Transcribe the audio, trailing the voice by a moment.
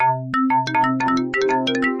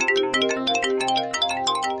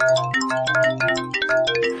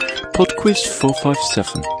PodQuiz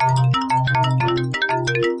 457.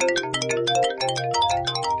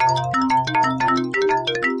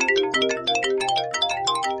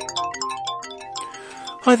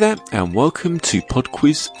 Hi there, and welcome to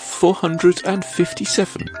PodQuiz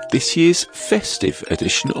 457, this year's festive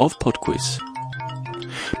edition of PodQuiz.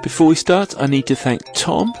 Before we start, I need to thank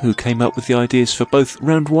Tom, who came up with the ideas for both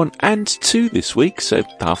round 1 and 2 this week, so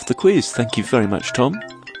half the quiz. Thank you very much, Tom.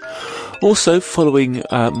 Also, following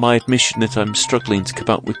my admission that I'm struggling to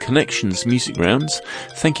come up with connections music rounds,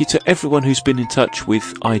 thank you to everyone who's been in touch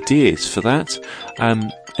with ideas for that.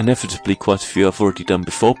 Inevitably, quite a few I've already done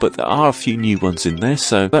before, but there are a few new ones in there,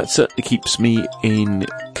 so that certainly keeps me in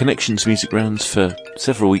connections music rounds for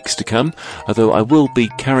several weeks to come, although I will be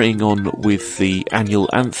carrying on with the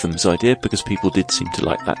annual anthems idea, because people did seem to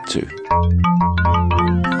like that too.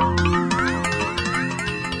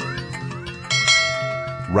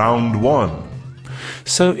 Round 1.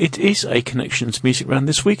 So it is a connections music round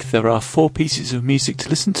this week. There are 4 pieces of music to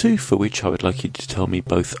listen to, for which I would like you to tell me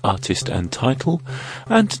both artist and title,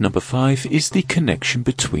 and number 5 is the connection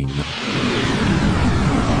between them.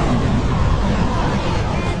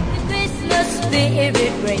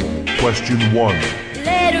 Question 1.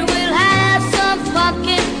 Later we'll have some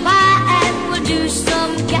pumpkin pie and we'll do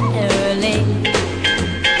some caroling.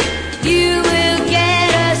 You will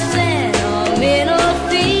get a sentimental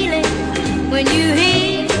feeling when you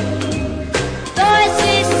hear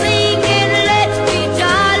voices singing, let's be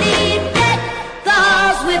jolly, deck the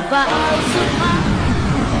halls with boughs of pine.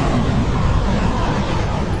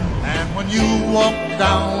 And when you walk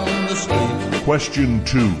down the street, Question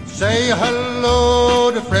 2. say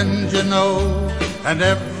hello to friends you know and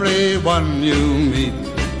everyone you meet.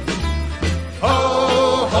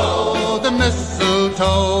 Ho, ho, the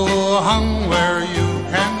mistletoe hung where you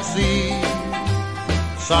can see.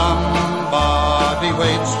 Somebody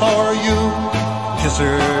waits for you, kiss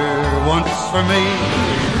her once for me.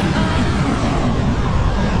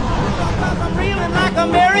 I'm reeling like a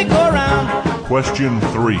merry-go-round. Question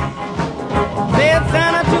 3. Said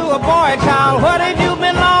Santa to a boy child, what have you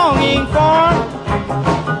been longing for?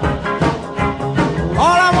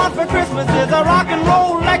 All I want for Christmas is a rock and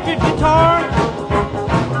roll electric guitar.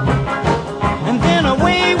 And then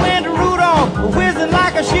away went Rudolph, whizzing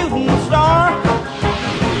like a shooting star.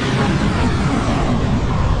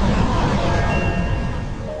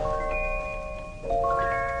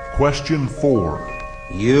 Question 4.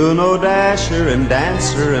 You know Dasher and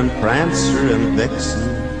Dancer and Prancer and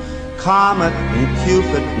Vixen, Comet and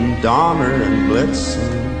Cupid and Donner and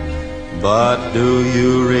Blitzen. But do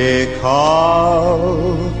you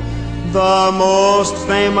recall the most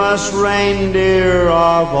famous reindeer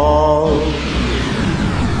of all?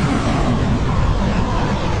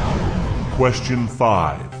 Question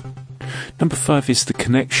 5. Number 5 is the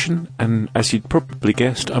connection, and as you'd probably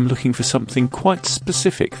guessed, I'm looking for something quite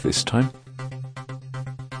specific this time.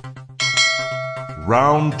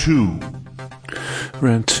 Round 2.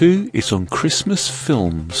 Round 2 is on Christmas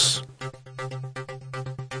films.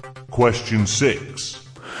 Question 6.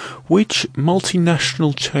 Which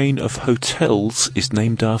multinational chain of hotels is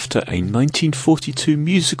named after a 1942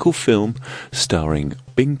 musical film starring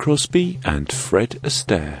Bing Crosby and Fred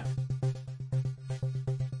Astaire?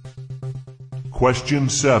 Question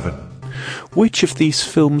 7. Which of these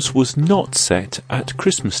films was not set at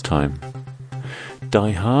Christmas time?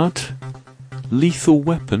 Die Hard, Lethal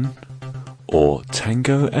Weapon, or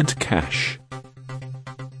Tango and Cash?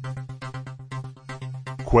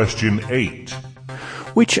 Question 8.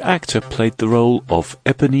 Which actor played the role of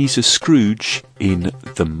Ebenezer Scrooge in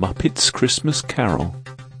The Muppets Christmas Carol?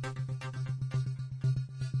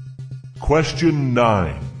 Question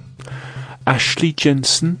 9. Ashley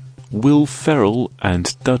Jensen, Will Ferrell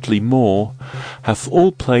and Dudley Moore have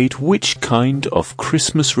all played which kind of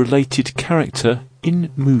Christmas-related character in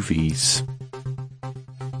movies?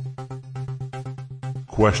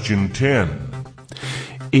 Question 10.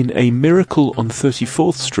 In A Miracle on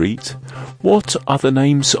 34th Street, what are the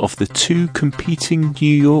names of the 2 competing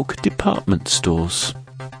New York department stores?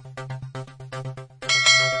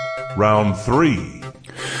 Round 3.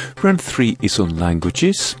 Round 3 is on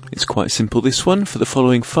languages. It's quite simple, this one. For the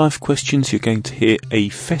following 5 questions, you're going to hear a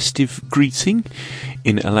festive greeting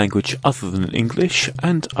in a language other than English,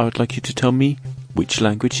 and I would like you to tell me which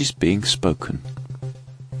language is being spoken.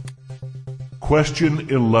 Question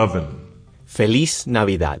 11. Feliz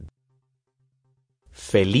Navidad.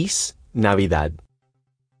 Feliz Navidad.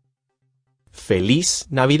 Feliz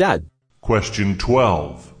Navidad. Question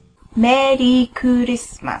 12. Merry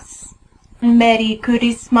Christmas. Merry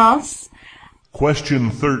Christmas. Question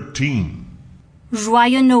 13.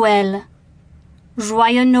 Joyeux Noël.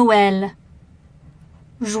 Joyeux Noël.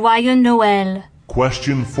 Joyeux Noël.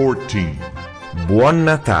 Question 14. Buon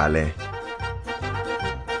Natale.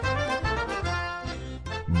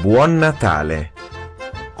 Buon Natale.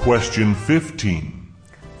 Question 15.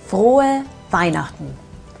 Frohe Weihnachten.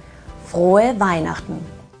 Frohe Weihnachten.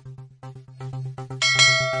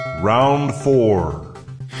 Round 4.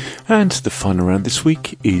 And the final round this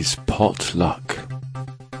week is potluck.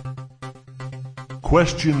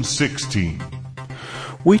 Question 16.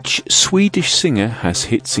 Which Swedish singer has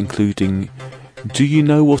hits including Do You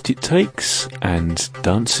Know What It Takes and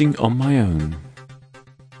Dancing on My Own?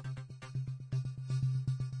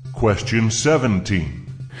 Question 17.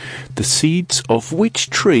 The seeds of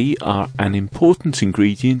which tree are an important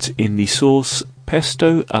ingredient in the sauce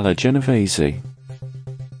pesto alla genovese?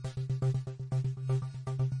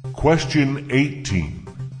 Question 18.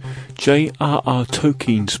 J.R.R.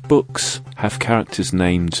 Tolkien's books have characters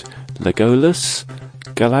named Legolas,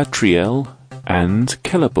 Galadriel and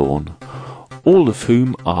Celeborn, all of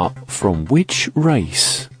whom are from which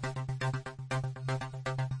race?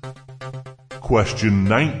 Question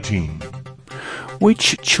 19.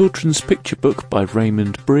 Which children's picture book by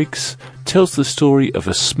Raymond Briggs tells the story of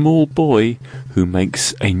a small boy who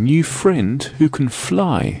makes a new friend who can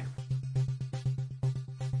fly?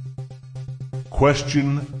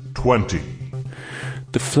 Question 20.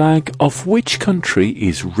 The flag of which country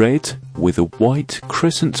is red with a white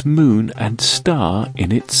crescent moon and star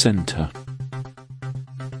in its centre?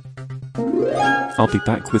 I'll be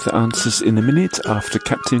back with the answers in a minute after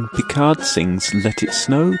Captain Picard sings Let It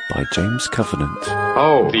Snow by James Covenant.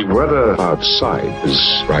 Oh, the weather outside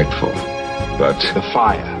is frightful, but the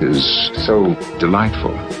fire is so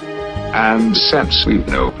delightful. And since we've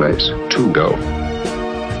no place to go,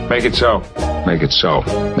 make it so, make it so,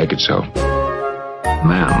 make it so.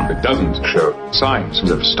 Man, it doesn't show signs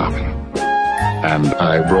of stopping. And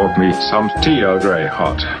I brought me some tea Earl Grey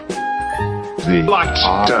hot. The lights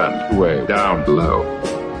are turned way down low.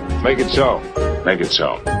 Make it so, make it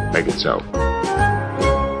so, make it so.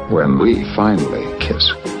 When we finally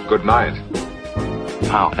kiss goodnight.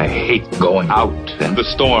 How I hate going out in the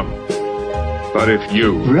storm. But if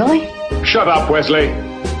you... Really? Shut up, Wesley!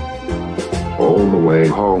 All the way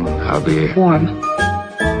home, I'll be warm.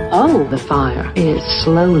 Oh, the fire is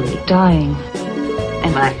slowly dying.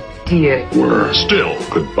 And my dear... We're still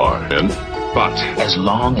goodbye, then. But as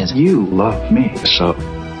long as you love me so.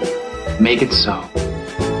 Make it so.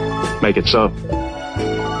 Make it so.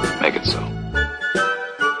 Make it so.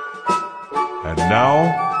 And now,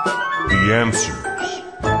 the answers.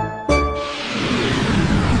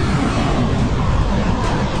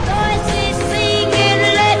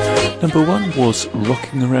 Number 1 was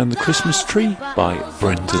Rocking Around the Christmas Tree by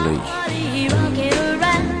Brenda Lee. Rocking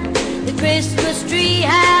around the Christmas tree,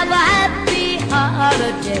 have a happy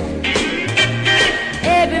holiday.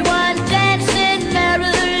 Everyone dancing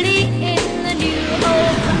merrily in the new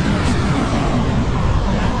old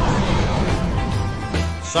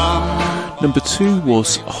Some Number 2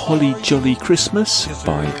 was Holly Jolly Christmas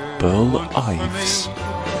by Burl Ives.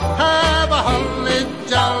 have a holly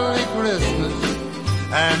jolly Christmas,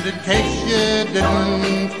 and in case you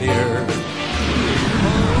didn't hear,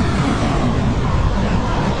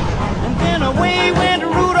 And then away went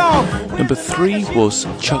Rudolph. Number 3 was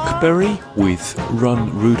Chuck Berry with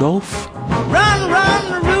Run Rudolph. Run,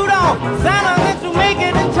 run, Rudolph. Santa meant to make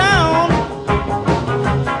it in town.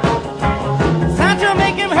 Santa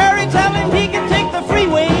make him hurry, tell him he can take the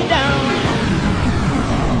freeway down.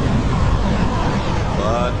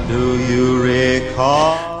 But do you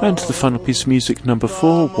recall? And the final piece of music, number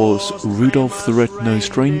 4, was Rudolph the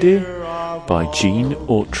Red-Nosed Reindeer by Gene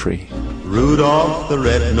Autry. Rudolph the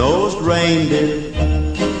red-nosed reindeer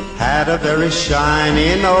had a very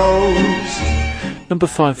shiny nose. Number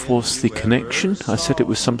 5 was The Connection. I said it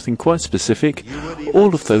was something quite specific.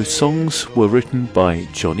 All of those songs were written by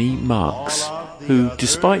Johnny Marks, who,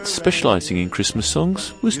 despite specialising in Christmas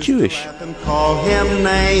songs, was Jewish. Let them call him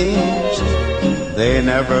names. They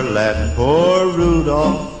never let poor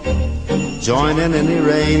Rudolph join in any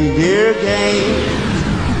reindeer games.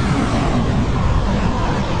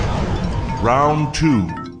 Round 2.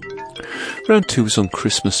 Round 2 was on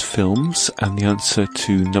Christmas films, and the answer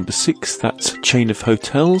to number 6, that's Chain of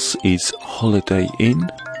Hotels, is Holiday Inn.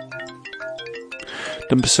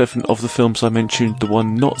 Number 7 of the films I mentioned, the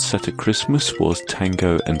one not set at Christmas, was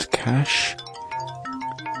Tango and Cash.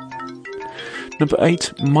 Number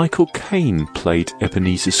 8, Michael Caine played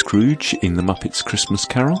Ebenezer Scrooge in The Muppets Christmas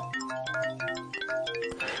Carol.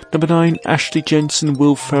 Number 9, Ashley Jensen,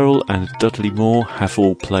 Will Ferrell and Dudley Moore have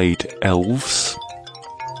all played elves.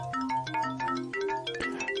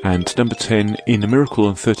 And number 10, in A Miracle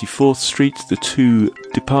on 34th Street, the two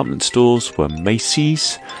department stores were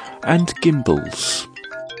Macy's and Gimbel's.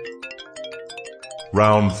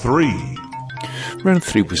 Round 3. Round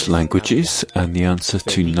 3 was languages, and the answer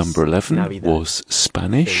to number 11 Navidad. was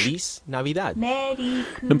Spanish. Feliz Navidad.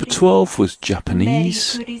 Number 12 was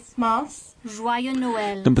Japanese. Merry Christmas. Joyeux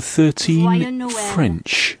Noël. Number 13, Joyeux Noël.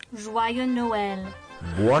 French. Joyeux Noël.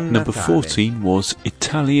 Buon Number Natale. 14 was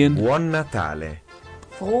Italian. Buon Natale.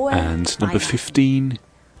 Frohe And number Weihnachten. 15, Frohe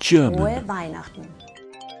German. Weihnachten.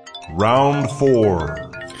 Round 4.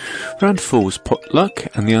 Round 4 was potluck,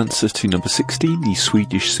 and the answer to number 16, the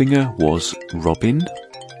Swedish singer, was Robin.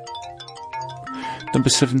 Number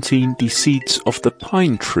 17, the seeds of the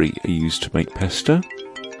pine tree are used to make pesto.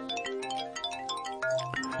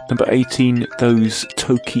 Number 18, those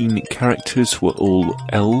Tolkien characters were all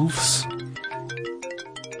elves.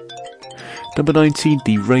 Number 19,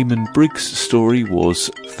 the Raymond Briggs story was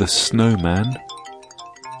The Snowman.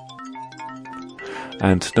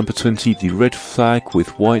 And number 20, the red flag with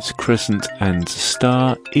white crescent and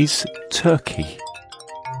star is Turkey.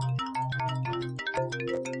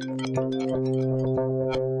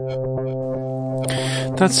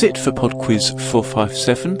 That's it for PodQuiz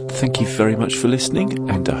 457. Thank you very much for listening,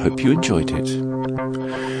 and I hope you enjoyed it.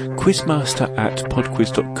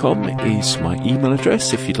 Quizmaster@podquiz.com is my email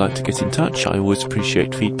address if you'd like to get in touch. I always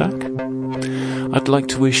appreciate feedback. I'd like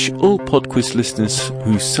to wish all PodQuiz listeners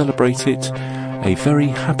who celebrate it a very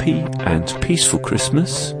happy and peaceful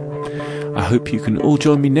Christmas. I hope you can all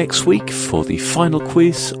join me next week for the final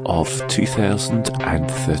quiz of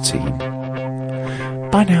 2013.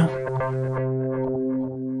 Bye now.